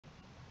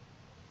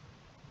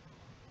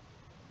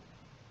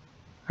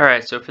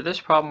Alright, so for this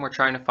problem we're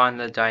trying to find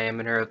the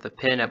diameter of the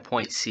pin at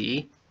point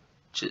C,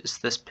 which is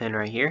this pin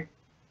right here.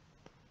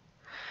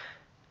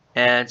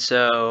 And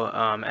so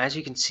as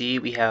you can see,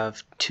 we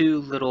have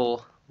two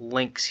little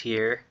links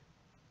here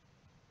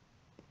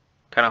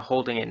kind of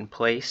holding it in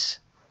place.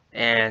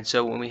 And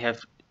so when we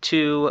have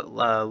two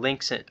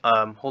links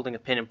holding a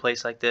pin in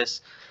place like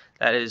this,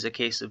 that is a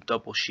case of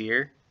double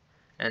shear.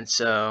 And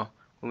so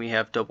when we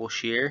have double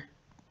shear,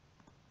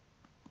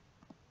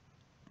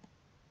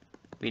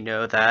 we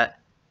know that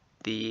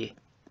the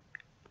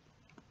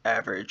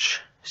average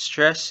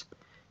stress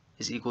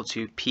is equal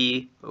to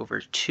P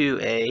over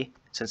 2A,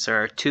 since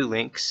there are two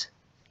links.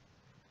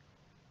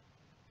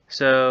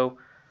 So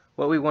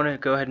what we want to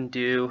go ahead and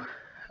do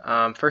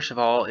first of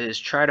all is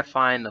try to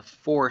find the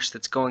force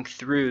that's going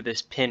through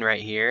this pin right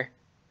here.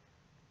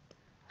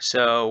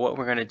 So what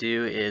we're going to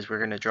do is we're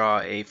going to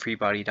draw a free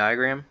body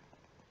diagram,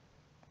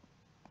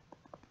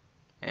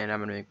 and I'm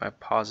going to make my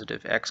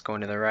positive X going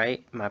to the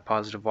right, my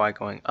positive Y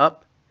going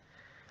up,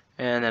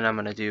 and then I'm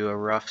going to do a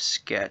rough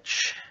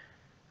sketch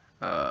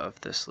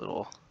of this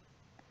little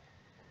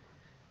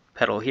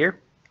pedal here.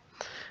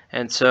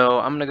 And so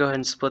I'm going to go ahead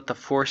and split the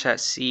force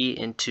at C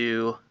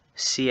into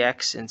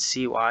CX and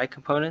CY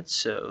components.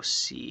 So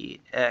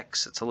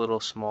CX, it's a little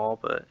small,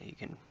 but you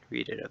can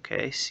read it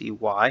okay,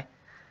 CY.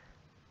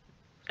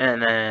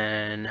 And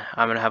then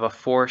I'm going to have a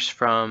force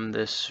from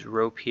this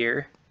rope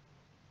here.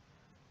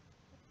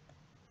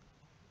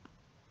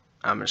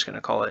 I'm just going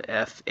to call it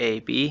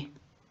FAB.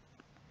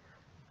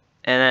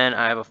 And then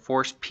I have a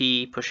force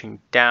P pushing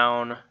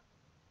down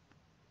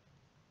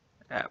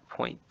at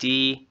point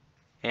D,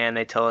 and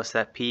they tell us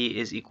that P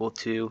is equal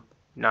to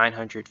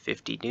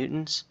 950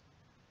 newtons.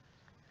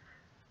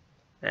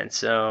 And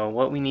so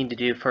what we need to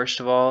do first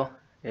of all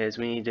is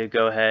we need to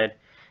go ahead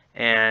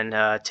and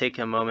take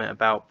a moment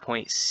about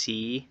point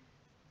C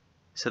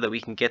so that we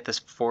can get this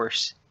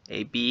force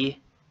AB.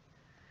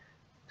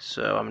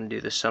 So I'm going to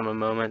do the sum of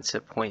moments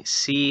at point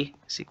C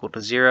is equal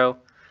to 0.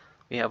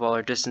 We have all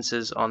our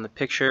distances on the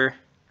picture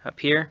up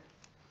here.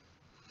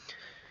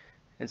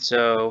 And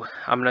so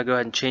I'm going to go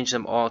ahead and change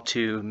them all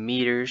to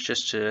meters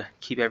just to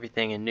keep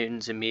everything in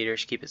newtons and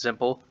meters, keep it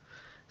simple.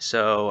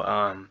 So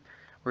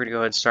we're going to go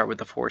ahead and start with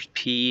the force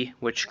P,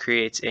 which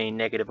creates a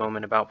negative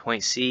moment about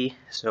point C.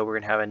 So we're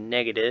going to have a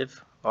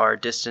negative. Our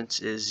distance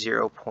is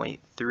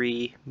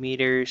 0.3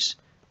 meters,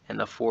 and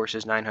the force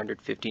is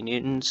 950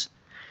 newtons.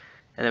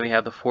 And then we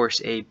have the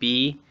force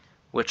AB,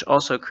 which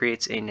also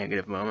creates a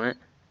negative moment.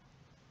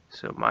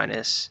 So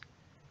minus,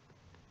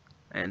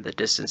 and the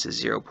distance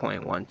is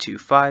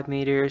 0.125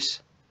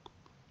 meters.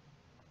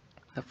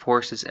 The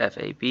force is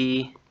FAB.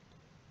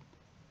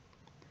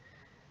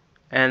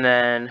 And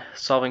then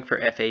solving for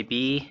FAB,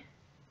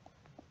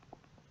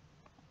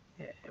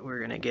 we're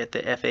going to get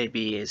the FAB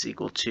is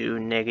equal to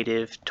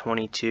negative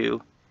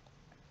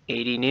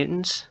 2280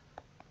 newtons.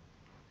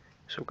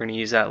 So we're going to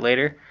use that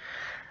later.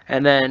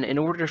 And then in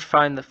order to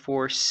find the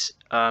force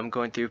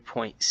going through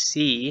point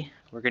C,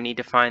 we're going to need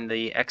to find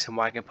the X and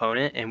Y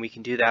component, and we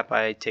can do that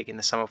by taking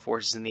the sum of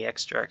forces in the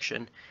X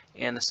direction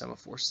and the sum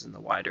of forces in the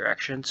Y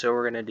direction. So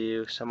we're going to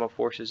do sum of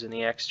forces in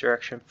the X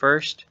direction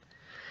first,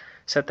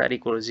 set that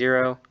equal to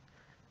 0,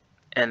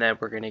 and then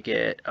we're going to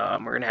get,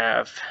 we're going to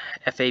have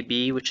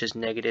FAB, which is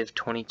negative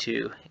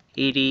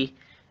 2280,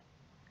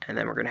 and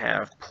then we're going to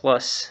have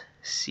plus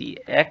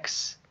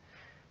CX,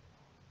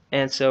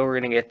 and so we're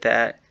going to get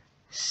that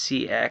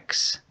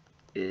CX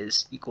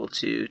is equal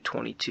to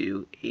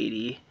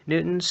 2280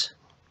 newtons.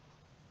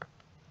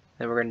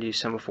 Then we're going to do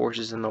sum of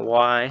forces in the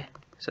Y,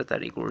 set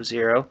that equal to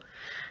 0,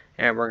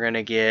 and we're going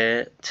to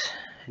get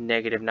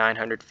negative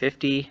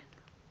 950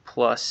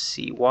 plus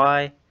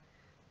CY.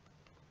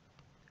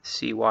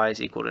 CY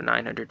is equal to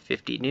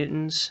 950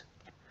 newtons.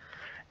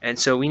 And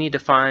so we need to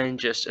find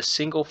just a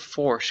single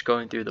force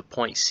going through the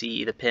point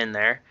C, the pin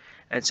there.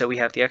 And so we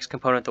have the X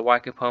component, the Y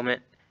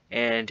component,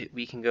 and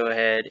we can go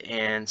ahead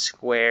and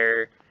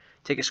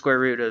take a square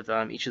root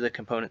of each of the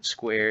components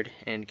squared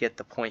and get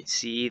the point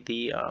C,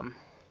 the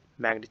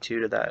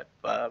magnitude of that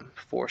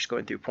force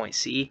going through point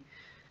C.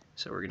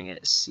 So we're going to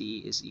get C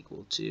is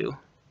equal to,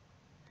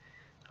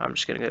 I'm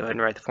just going to go ahead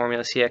and write the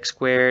formula, CX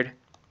squared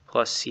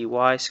plus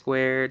CY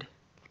squared,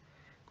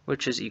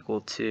 which is equal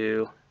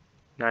to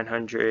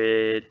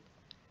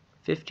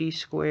 950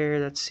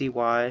 squared, that's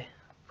CY,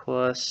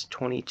 plus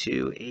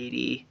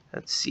 2280,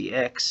 that's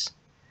CX.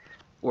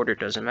 Order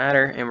doesn't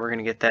matter, and we're going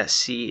to get that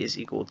C is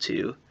equal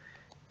to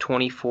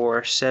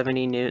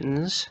 2470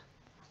 newtons.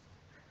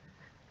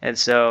 And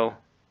so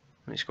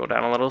let me scroll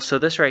down a little. So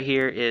this right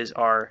here is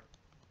our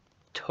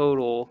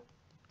total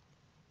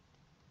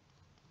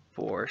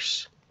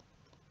force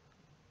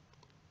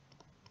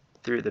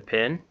through the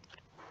pin.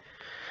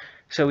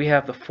 So we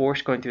have the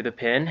force going through the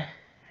pin,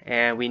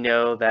 and we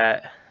know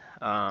that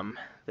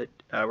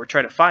we're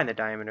trying to find the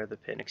diameter of the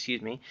pin,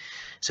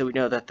 So we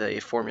know that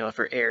the formula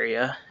for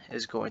area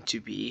is going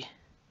to be,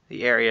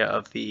 the area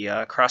of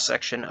the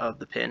cross-section of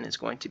the pin is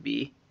going to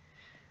be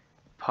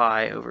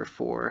pi over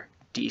 4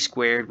 d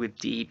squared, with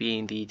d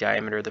being the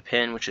diameter of the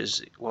pin, which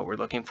is what we're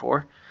looking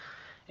for.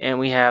 And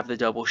we have the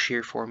double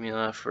shear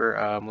formula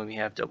for when we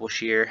have double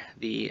shear,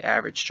 the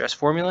average stress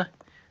formula,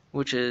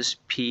 which is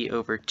P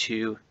over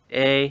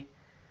 2A.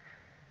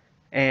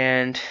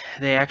 And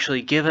they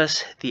actually give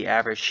us the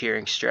average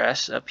shearing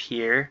stress up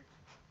here,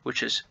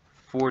 which is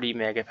 40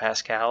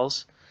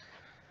 megapascals.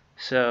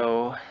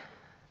 So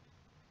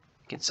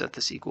you can set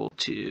this equal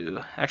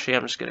to, actually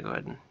I'm just going to go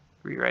ahead and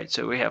rewrite.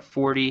 So we have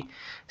 40,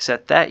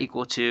 set that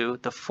equal to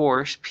the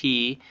force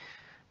P,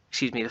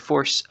 the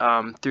force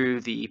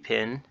through the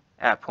pin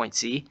at point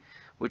C,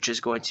 which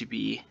is going to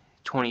be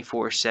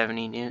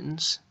 2470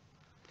 newtons,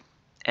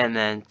 and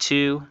then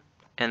 2,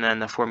 and then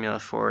the formula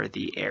for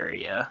the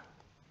area,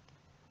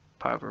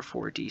 pi over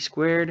 4d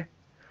squared.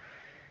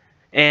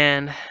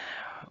 And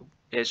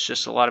it's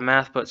just a lot of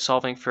math, but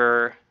solving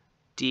for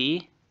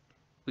d,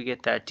 we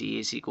get that d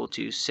is equal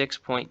to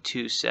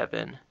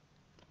 6.27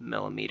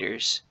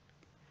 millimeters.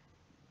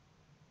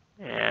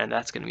 And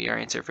that's going to be our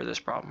answer for this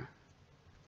problem.